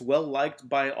 who is this well liked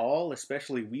by all,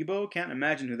 especially Weibo? Can't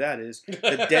imagine who that is.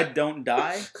 The Dead Don't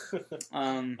Die.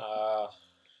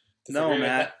 No,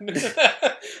 Matt.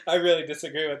 I really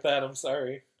disagree with that. I'm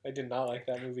sorry. I did not like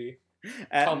that movie.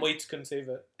 Tom Waits couldn't save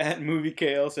it. At Movie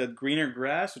KL said Greener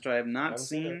Grass, which I have not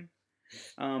seen.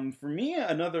 For me,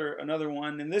 another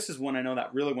one, and this is one I know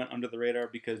that really went under the radar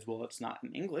because, well, it's not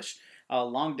in English.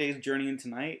 Long Day's Journey Into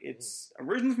Night. It's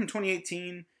originally from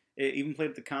 2018. It even played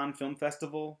at the Cannes Film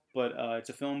Festival, but it's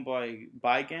a film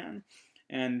by Gan.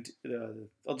 And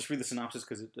I'll just read the synopsis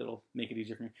because it'll make it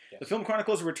easier for me. Yes. The film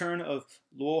chronicles the return of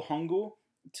Luo Honggu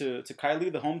to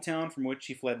Kaili, the hometown from which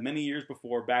he fled many years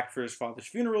before, back for his father's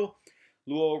funeral.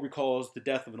 Luo recalls the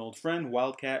death of an old friend,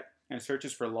 Wildcat, and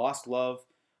searches for lost love,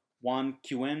 Wan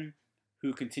Quen,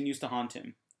 who continues to haunt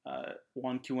him.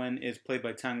 Wan Quen is played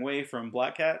by Tang Wei from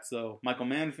Black Cat, so Michael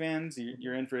Mann fans,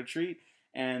 you're in for a treat.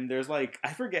 And there's like,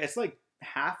 I forget, it's like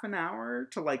half an hour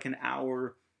to like an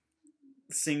hour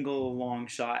single long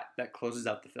shot that closes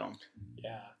out the film.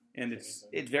 Yeah. And it's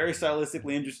very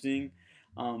stylistically interesting.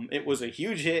 It was a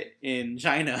huge hit in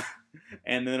China,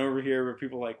 and then over here where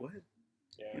people are like, what?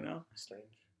 Yeah, you know? Strange.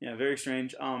 Yeah, very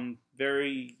strange.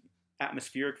 Very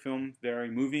atmospheric film, very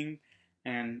moving,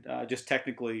 and just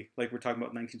technically, like we're talking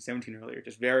about 1917 earlier,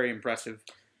 just very impressive.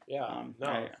 Yeah,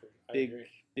 I agree.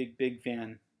 Big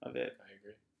fan of it. I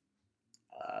agree.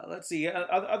 Let's see,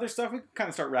 other stuff, we can kind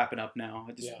of start wrapping up now.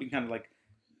 We can kind of like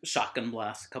shotgun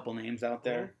blast a couple names out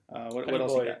there. What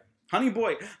else you got? Honey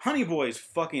Boy is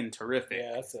fucking terrific.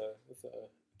 Yeah, it's a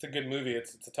good movie.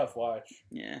 It's a tough watch.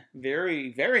 Yeah,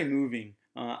 very, very moving.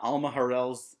 Alma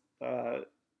Harrell's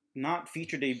not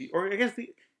feature debut, or I guess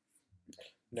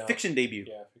fiction debut.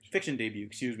 Yeah, fiction debut.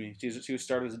 Excuse me. She was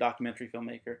started as a documentary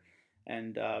filmmaker,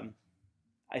 and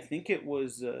I think it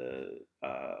was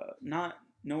not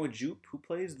Noah Jupe who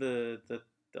plays the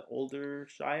older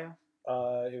Shia.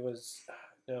 It was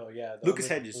Lucas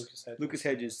Hedges. Lucas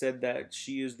Hedges said that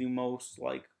she is the most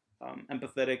like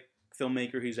empathetic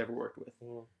filmmaker he's ever worked with.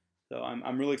 Mm. So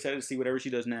I'm really excited to see whatever she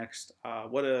does next.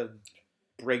 What a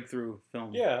breakthrough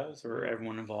film for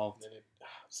everyone involved. I'm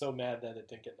so mad that it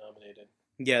didn't get nominated.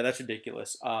 Yeah, that's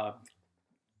ridiculous.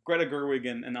 Greta Gerwig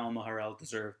and Alma Harrell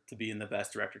deserve to be in the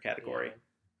best director category.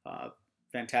 Yeah.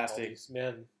 Fantastic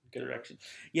direction.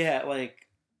 Yeah, like,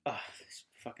 it's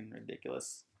fucking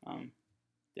ridiculous.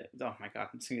 Yeah, oh my god,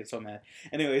 I'm just gonna get so mad.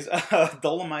 Anyways,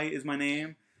 Dolomite is my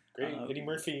name. Great, Eddie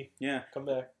Murphy. Yeah, come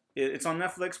back. It's on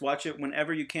Netflix. Watch it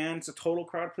whenever you can. It's a total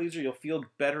crowd pleaser. You'll feel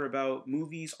better about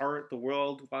movies, art, the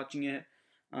world watching it.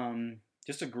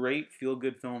 Just a great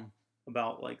feel-good film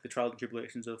about like the trials and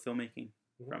tribulations of filmmaking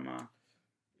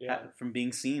from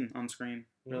being seen on screen.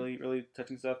 Mm-hmm. Really, really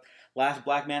touching stuff. Last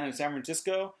Black Man in San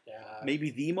Francisco. Yeah.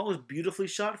 Maybe the most beautifully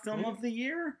shot film of the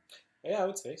year. Yeah, I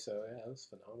would say so. Yeah, it was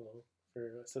phenomenal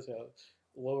for such a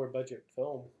lower budget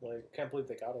film. Like, can't believe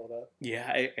they got all that.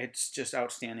 Yeah, it's just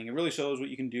outstanding. It really shows what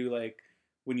you can do, like,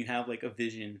 when you have like a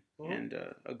vision and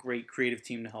a great creative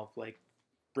team to help like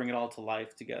bring it all to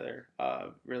life together.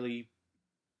 Really,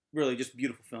 really just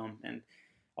beautiful film and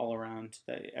all around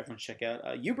that everyone should check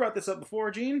out. You brought this up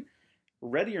before, Gene.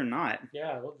 Ready or Not?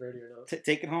 Yeah, I love Ready or Not.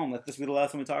 Take it home. Let this be the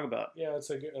last one we talk about. Yeah, it's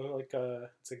a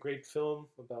great film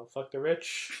about fuck the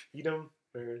rich, eat them,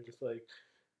 or just like.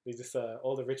 They just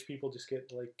all the rich people just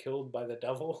get like killed by the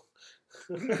devil.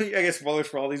 I guess spoilers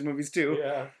for all these movies too.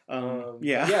 Yeah. No,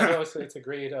 it's a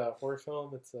great horror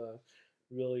film. It's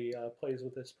really plays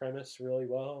with its premise really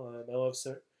well. I love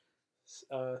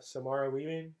Samara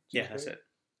Weaving. Yeah, that's it.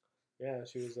 Yeah,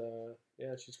 she was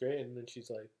she's great. And then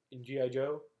she's like in G.I.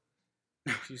 Joe.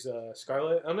 She's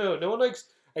Scarlet. I don't know. No one likes.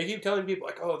 I keep telling people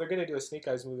like, oh, they're gonna do a Snake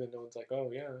Eyes movie, and no one's like, oh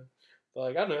yeah. But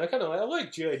like I don't know, I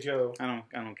like G.I. Joe. I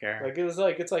don't care. Like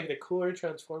it's like the cooler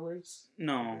Transformers.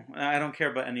 No, I don't care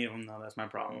about any of them though. That's my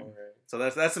problem. Oh, right. So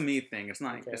that's a me thing. It's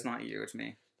not It's not you. It's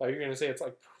me. Oh, you're gonna say it's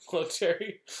like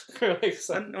military or like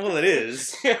something. Well, it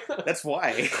is. That's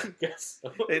why. Yes.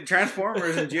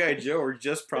 Transformers and G.I. Joe are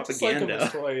just propaganda.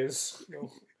 Just like them as toys.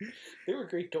 They were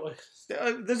great toys.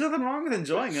 There's nothing wrong with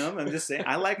enjoying them. I'm just saying,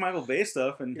 I like Michael Bay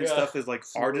stuff, and his stuff is like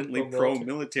ardently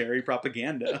pro-military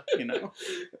propaganda, you know?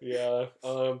 Yeah.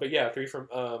 But yeah,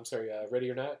 Ready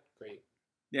or Not, great.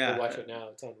 Yeah. Go watch it now.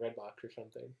 It's on Redbox or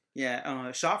something.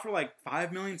 Yeah. Shot for like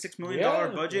 $5 million, $6 million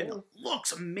budget. Yeah.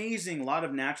 Looks amazing. A lot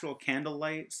of natural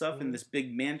candlelight stuff in this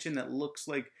big mansion that looks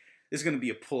like this is going to be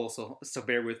a pull, so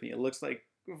bear with me. It looks like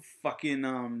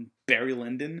fucking Barry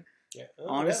Lyndon. Yeah.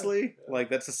 Honestly, like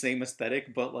that's the same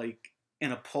aesthetic, but like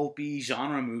in a pulpy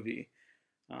genre movie.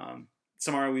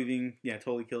 Samara Weaving,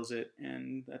 totally kills it,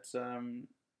 and that's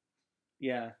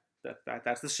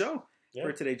that's the show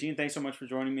for today. Gene, thanks so much for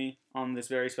joining me on this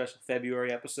very special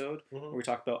February episode where we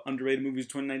talked about underrated movies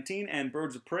of 2019 and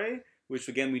Birds of Prey, which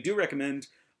again we do recommend.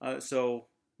 So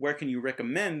where can you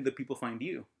recommend that people find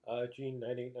you?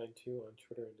 Gene9892 on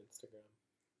Twitter and Instagram.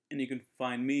 And you can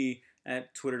find me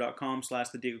at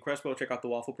twitter.com/TheDiego Crespo. Check out the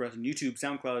Waffle Press on YouTube,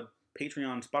 SoundCloud,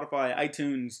 Patreon, Spotify,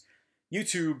 iTunes,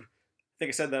 YouTube. I think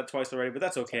I said that twice already, but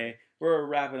that's okay. We're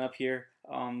wrapping up here.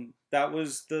 That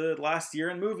was the last year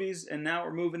in movies, and now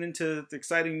we're moving into the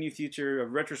exciting new future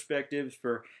of retrospectives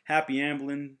for Happy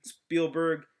Amblin,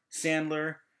 Spielberg,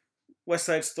 Sandler, West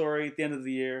Side Story at the end of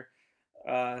the year.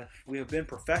 We have been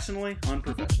professionally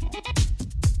unprofessional.